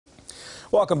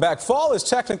Welcome back. Fall is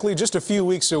technically just a few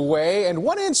weeks away, and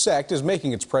one insect is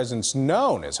making its presence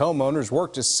known as homeowners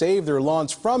work to save their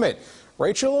lawns from it.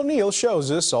 Rachael O'Neil shows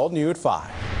us all new at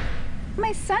 5.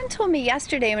 My son told me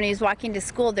yesterday when he was walking to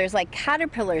school there's like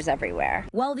caterpillars everywhere.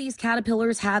 Well, these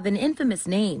caterpillars have an infamous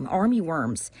name,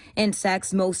 armyworms,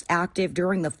 insects most active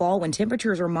during the fall when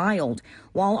temperatures are mild.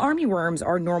 While armyworms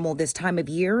are normal this time of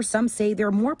year, some say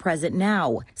they're more present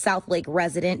now. Southlake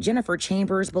resident Jennifer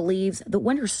Chambers believes the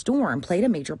winter storm played a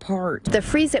major part. The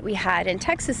freeze that we had in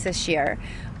Texas this year,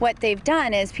 what they've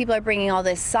done is people are bringing all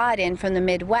this sod in from the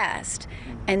Midwest,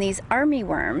 and these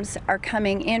armyworms are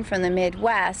coming in from the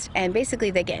Midwest, and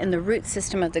basically they get in the root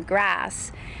system of the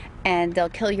grass and they'll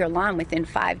kill your lawn within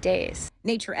 5 days.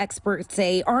 Nature experts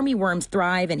say armyworms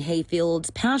thrive in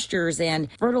hayfields, pastures,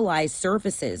 and fertilized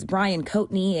surfaces. Brian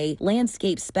Coatney, a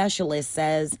landscape specialist,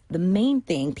 says the main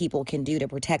thing people can do to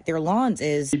protect their lawns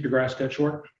is keep your grass cut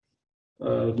short.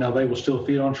 Now they will still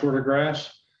feed on shorter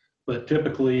grass, but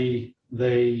typically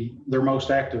they're most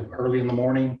active early in the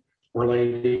morning or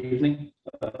late evening.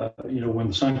 When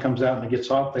the sun comes out and it gets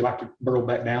hot, they like to burrow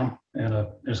back down and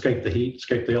escape the heat,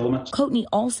 escape the elements. Coatney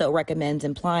also recommends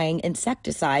applying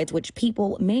insecticides, which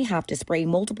people may have to spray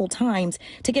multiple times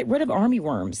to get rid of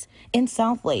armyworms. In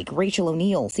Southlake, Rachael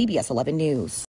O'Neil, CBS 11 News.